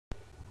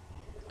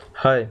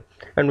Hi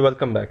and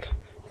welcome back.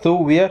 So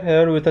we are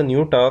here with a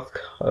new task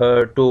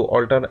to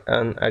alter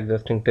an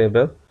existing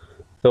table.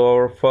 So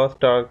our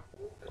first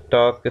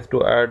task is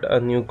to add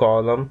a new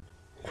column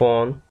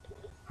phone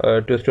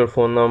to store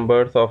phone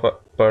numbers of a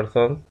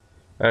person,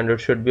 and it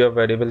should be a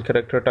variable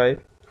character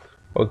type.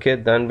 Okay,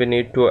 then we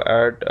need to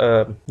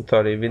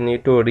we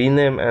need to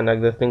rename an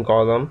existing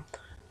column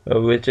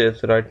which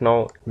is right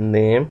now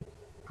name,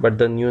 but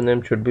the new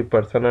name should be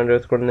person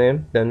underscore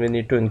name. Then we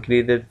need to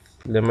increase its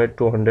limit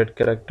to 100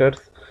 characters.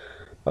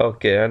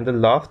 Okay, and the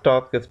last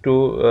task is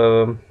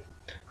to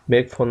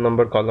make phone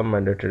number column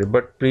mandatory,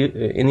 but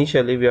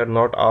initially we are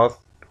not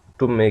asked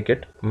to make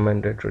it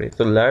mandatory.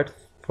 So let's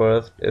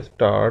first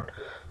start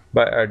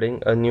by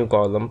adding a new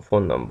column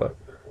phone number.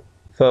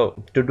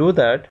 So to do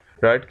that,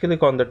 right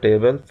click on the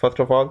table. First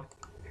of all,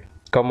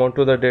 come on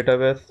to the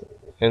database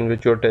in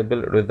which your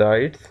table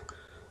resides.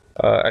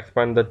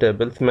 Expand the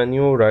tables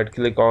menu, right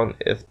click on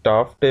a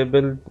staff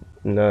table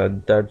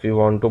that we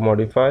want to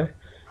modify.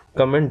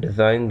 Come in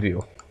design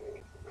view.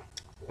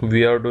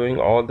 We are doing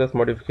all this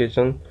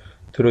modification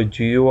through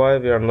GUI.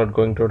 We are not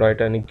going to write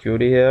any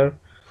query here.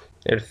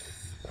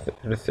 It's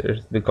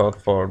because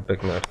for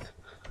beginners.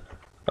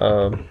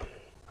 um,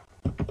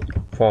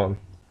 Font,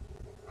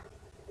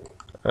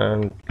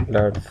 and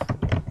let's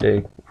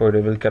take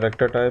variable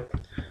character type.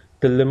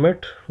 The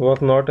limit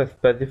was not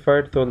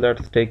specified, so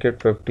let's take it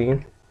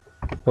 15.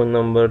 Phone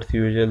numbers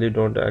usually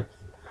don't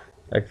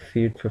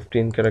exceed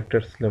 15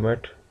 characters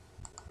limit.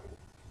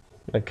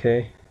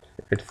 Okay,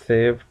 it's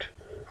saved.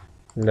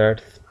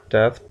 Let's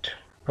test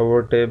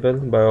our table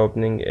by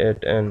opening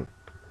it in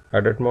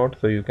edit mode.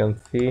 So you can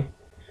see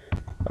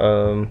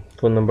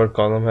phone number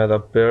column has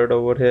appeared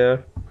over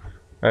here,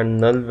 and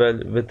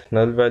with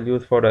null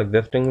values for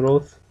existing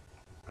rows.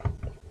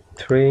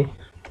 3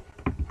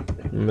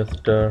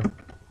 Mr.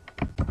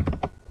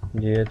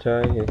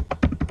 GHI,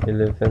 he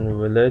lives in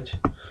village.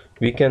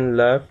 We can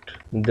left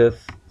this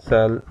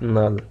cell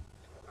null.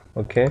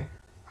 Okay,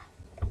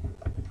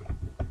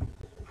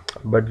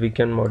 but we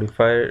can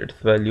modify its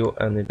value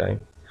anytime.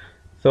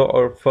 So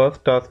our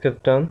first task is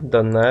done.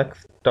 The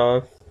next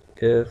task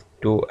is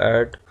to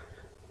add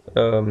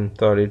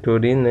to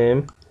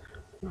rename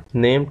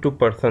name to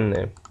person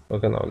name.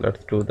 Okay, now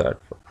let's do that.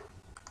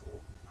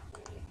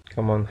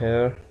 Come on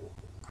here,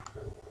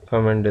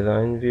 come in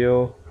design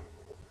view.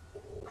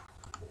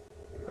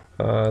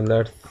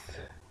 Let's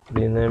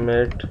rename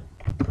it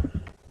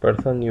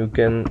person. You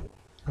can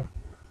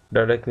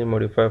directly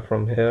modify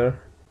from here.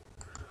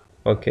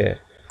 Okay,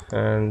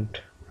 and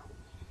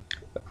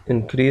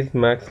increase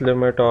max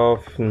limit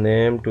of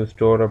name to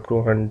store up to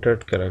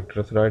 100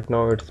 characters. Right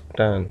now it's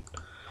 10.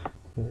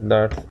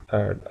 Let's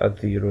add a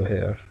 0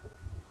 here.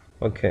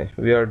 Okay,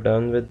 we are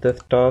done with this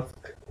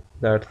task.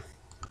 Let's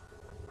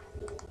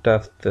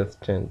test this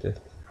changes.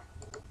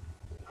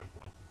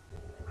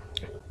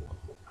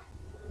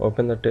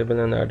 Open the table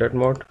in edit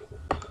mode.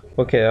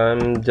 Okay,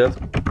 I'm just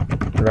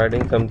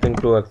writing something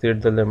to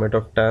exceed the limit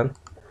of 10.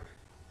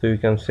 So you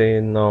can say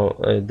now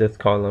this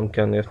column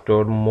can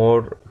store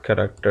more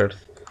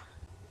characters.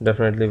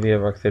 Definitely we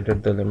have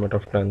exceeded the limit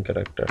of 10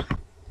 characters.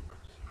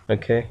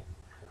 Okay,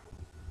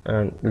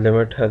 and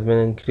limit has been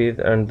increased,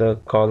 and the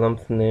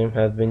column's name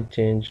has been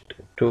changed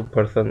to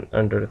person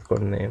underscore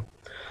name.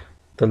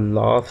 The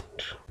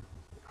last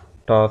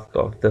task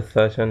of this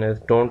session is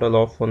don't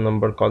allow phone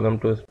number column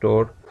to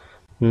store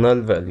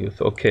null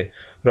values. Okay,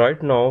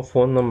 right now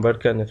phone number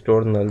can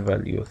store null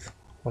values.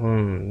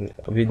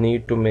 We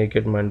need to make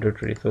it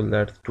mandatory, so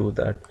let's do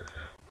that.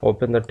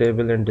 Open the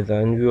table in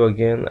design view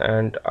again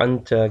and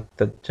uncheck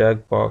the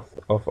checkbox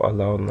of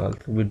allow null.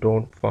 We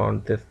don't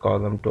want this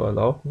column to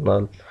allow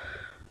null.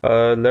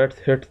 Let's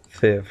hit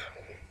save.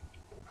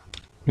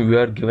 We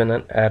are given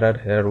an error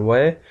here.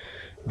 Why?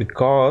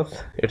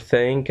 Because it's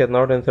saying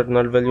cannot insert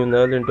null value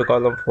null into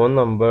column phone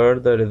number.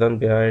 The reason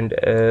behind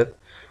is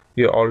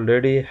we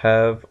already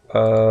have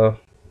a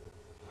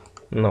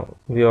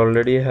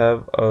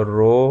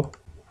row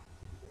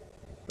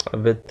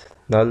with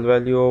null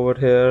value over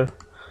here.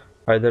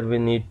 Either we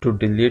need to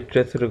delete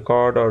this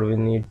record or we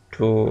need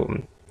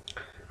to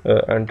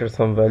enter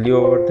some value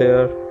over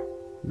there.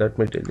 Let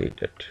me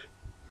delete it.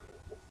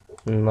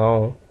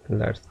 Now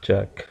let's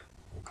check.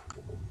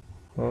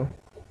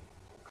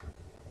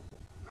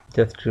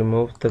 Just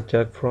remove the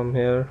check from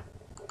here,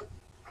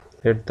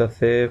 hit the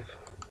save,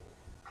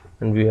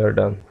 and we are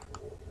done.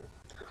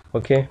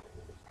 Okay,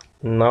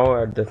 now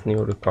add this new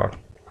record.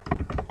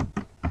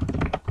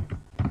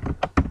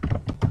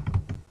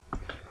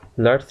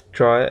 Let's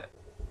try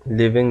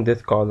leaving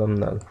this column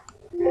null.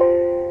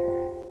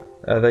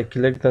 As I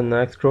click the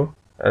next row,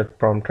 it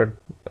prompted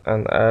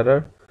an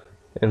error.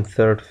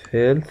 Insert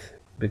fails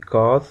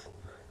because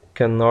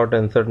cannot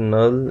insert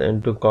null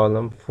into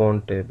column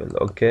phone table.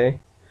 Okay,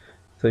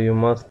 so you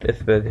must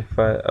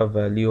specify a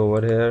value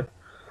over here.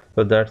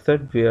 So that's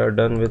it. We are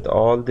done with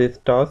all these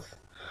tasks.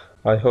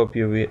 I hope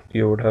you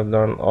would have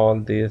learned all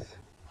these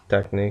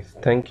techniques.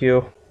 Thank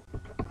you.